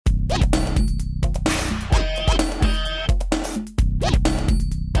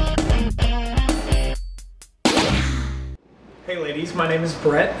ladies, my name is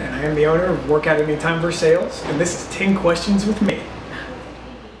Brett and I am the owner of Workout Anytime for Sales, and this is 10 questions with me.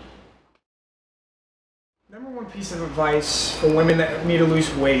 Number one piece of advice for women that need to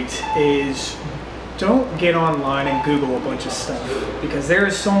lose weight is don't get online and Google a bunch of stuff, because there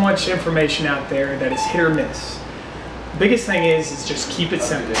is so much information out there that is hit or miss. The biggest thing is just keep it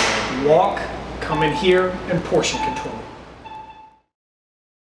simple. Walk, come in here, and portion control.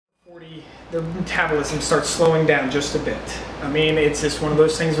 Their metabolism starts slowing down just a bit. I mean, it's just one of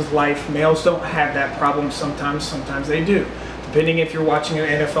those things with life. Males don't have that problem sometimes they do. Depending if you're watching an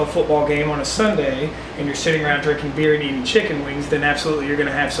NFL football game on a Sunday and you're sitting around drinking beer and eating chicken wings, then absolutely you're gonna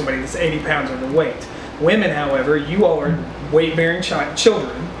have somebody that's 80 pounds overweight. Women, however, you all are weight-bearing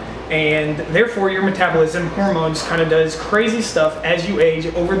children, and therefore your metabolism, hormones, kind of does crazy stuff as you age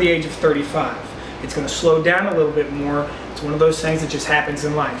over the age of 35. It's gonna slow down a little bit more. It's one of those things that just happens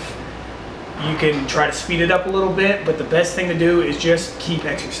in life. You can try to speed it up a little bit, but the best thing to do is just keep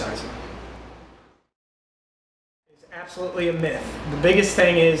exercising. It's absolutely a myth. The biggest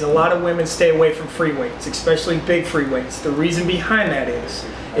thing is a lot of women stay away from free weights, especially big free weights. The reason behind that is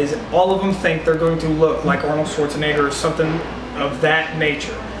all of them think they're going to look like Arnold Schwarzenegger or something of that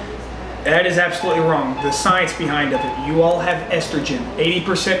nature. That is absolutely wrong. The science behind it, you all have estrogen,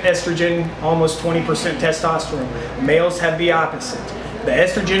 80% estrogen, almost 20% testosterone. Males have the opposite. The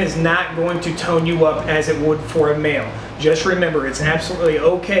estrogen is not going to tone you up as it would for a male. Just remember, it's absolutely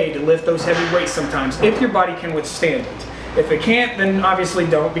okay to lift those heavy weights sometimes if your body can withstand it. If it can't, then obviously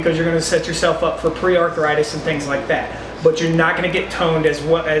don't, because you're going to set yourself up for pre-arthritis and things like that. But you're not going to get toned as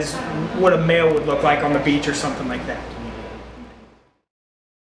what a male would look like on the beach or something like that.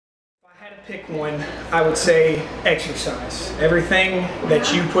 Pick one, I would say exercise. Everything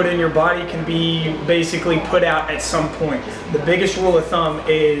that you put in your body can be basically put out at some point. The biggest rule of thumb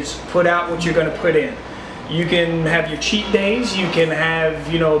is put out what you're going to put in. You can have your cheat days, you can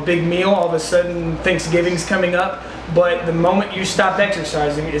have, a big meal, all of a sudden Thanksgiving's coming up, but the moment you stop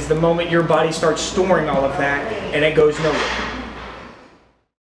exercising is the moment your body starts storing all of that and it goes nowhere.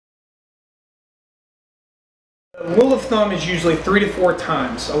 The rule of thumb is usually 3 to 4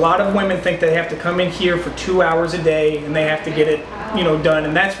 times. A lot of women think they have to come in here for 2 hours a day and they have to get it, done.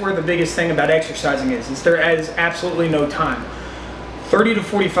 And that's where the biggest thing about exercising is there is absolutely no time. 30 to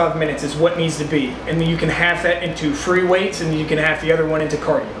 45 minutes is what needs to be. And then you can half that into free weights and you can half the other one into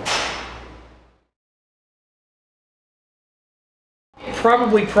cardio.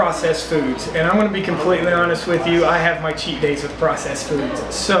 Probably processed foods. And I'm going to be completely honest with you, I have my cheat days with processed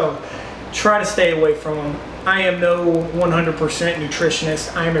foods. So try to stay away from them. I am no 100%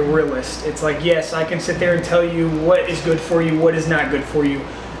 nutritionist. I am a realist. It's like, yes, I can sit there and tell you what is good for you, what is not good for you.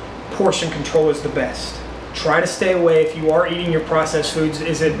 Portion control is the best. Try to stay away. If you are eating your processed foods,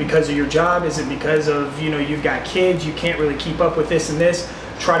 is it because of your job? Is it because of, you've got kids, you can't really keep up with this and this?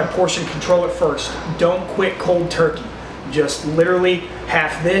 Try to portion control it first. Don't quit cold turkey. Just literally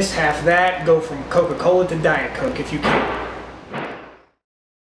half this, half that. Go from Coca-Cola to Diet Coke if you can.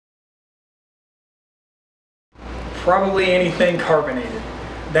 Probably anything carbonated.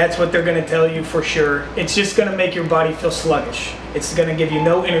 That's what they're going to tell you for sure. It's just going to make your body feel sluggish. It's going to give you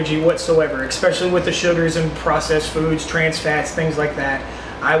no energy whatsoever, especially with the sugars and processed foods, trans fats, things like that.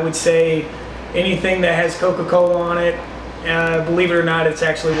 I would say anything that has Coca-Cola on it, believe it or not, it's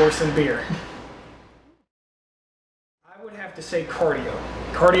actually worse than beer. I would have to say cardio.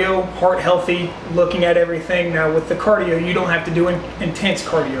 Cardio, heart healthy, looking at everything. Now with the cardio, you don't have to do intense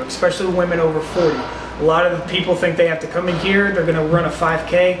cardio, especially women over 40. A lot of the people think they have to come in here, they're going to run a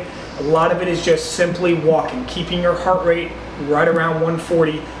 5K. A lot of it is just simply walking, keeping your heart rate right around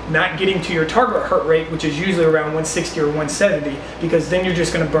 140, not getting to your target heart rate, which is usually around 160 or 170, because then you're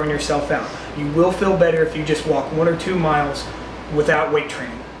just going to burn yourself out. You will feel better if you just walk 1 or 2 miles without weight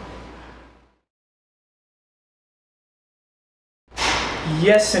training.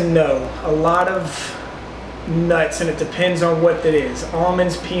 Yes and no. A lot of nuts, and it depends on what it is.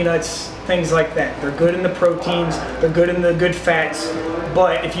 Almonds, peanuts, things like that. They're good in the proteins, they're good in the good fats,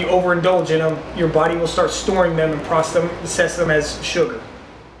 but if you overindulge in them, your body will start storing them and process them as sugar.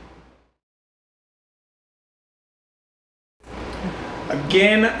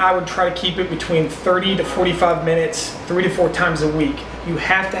 Again, I would try to keep it between 30 to 45 minutes, 3 to 4 times a week. You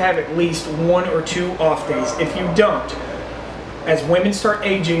have to have at least 1 or 2 off days. If you don't, as women start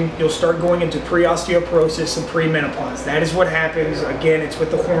aging, you'll start going into pre-osteoporosis and pre-menopause. That is what happens. Again, it's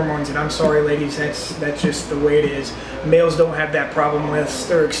with the hormones, and I'm sorry, ladies, that's just the way it is. Males don't have that problem unless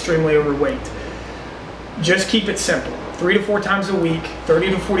they're extremely overweight. Just keep it simple. 3 to 4 times a week,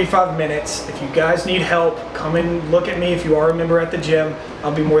 30 to 45 minutes. If you guys need help, come and look at me. If you are a member at the gym,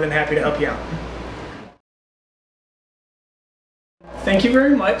 I'll be more than happy to help you out. Thank you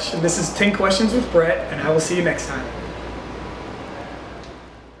very much. This is 10 Questions with Brett, and I will see you next time.